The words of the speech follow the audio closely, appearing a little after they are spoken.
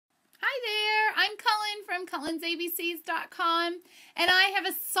I'm Cullen from CullensABCs.com, and I have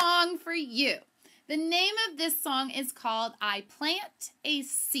a song for you. The name of this song is called I Plant a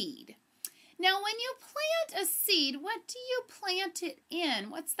Seed. Now, when you plant a seed, what do you plant it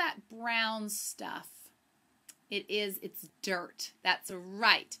in? What's that brown stuff? It's dirt. That's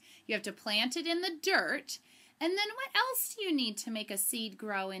right. You have to plant it in the dirt. And then what else do you need to make a seed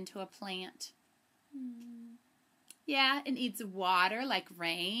grow into a plant? Yeah, it needs water like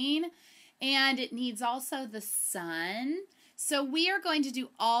rain, and it needs also the sun. So we are going to do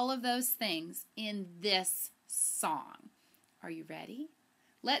all of those things in this song. Are you ready?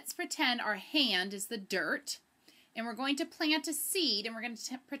 Let's pretend our hand is the dirt, and we're going to plant a seed, and we're going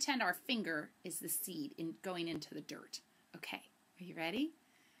to pretend our finger is the seed going into the dirt. Okay, are you ready?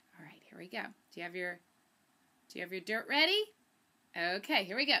 All right, here we go. Do you have your dirt ready? Okay,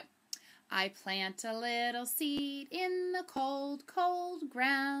 here we go. I plant a little seed in the cold, cold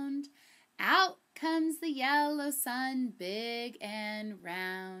ground. Out comes the yellow sun, big and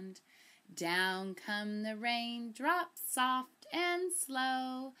round. Down come the raindrops, soft and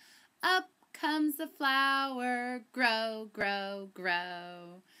slow. Up comes the flower, grow, grow,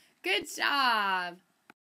 grow. Good job.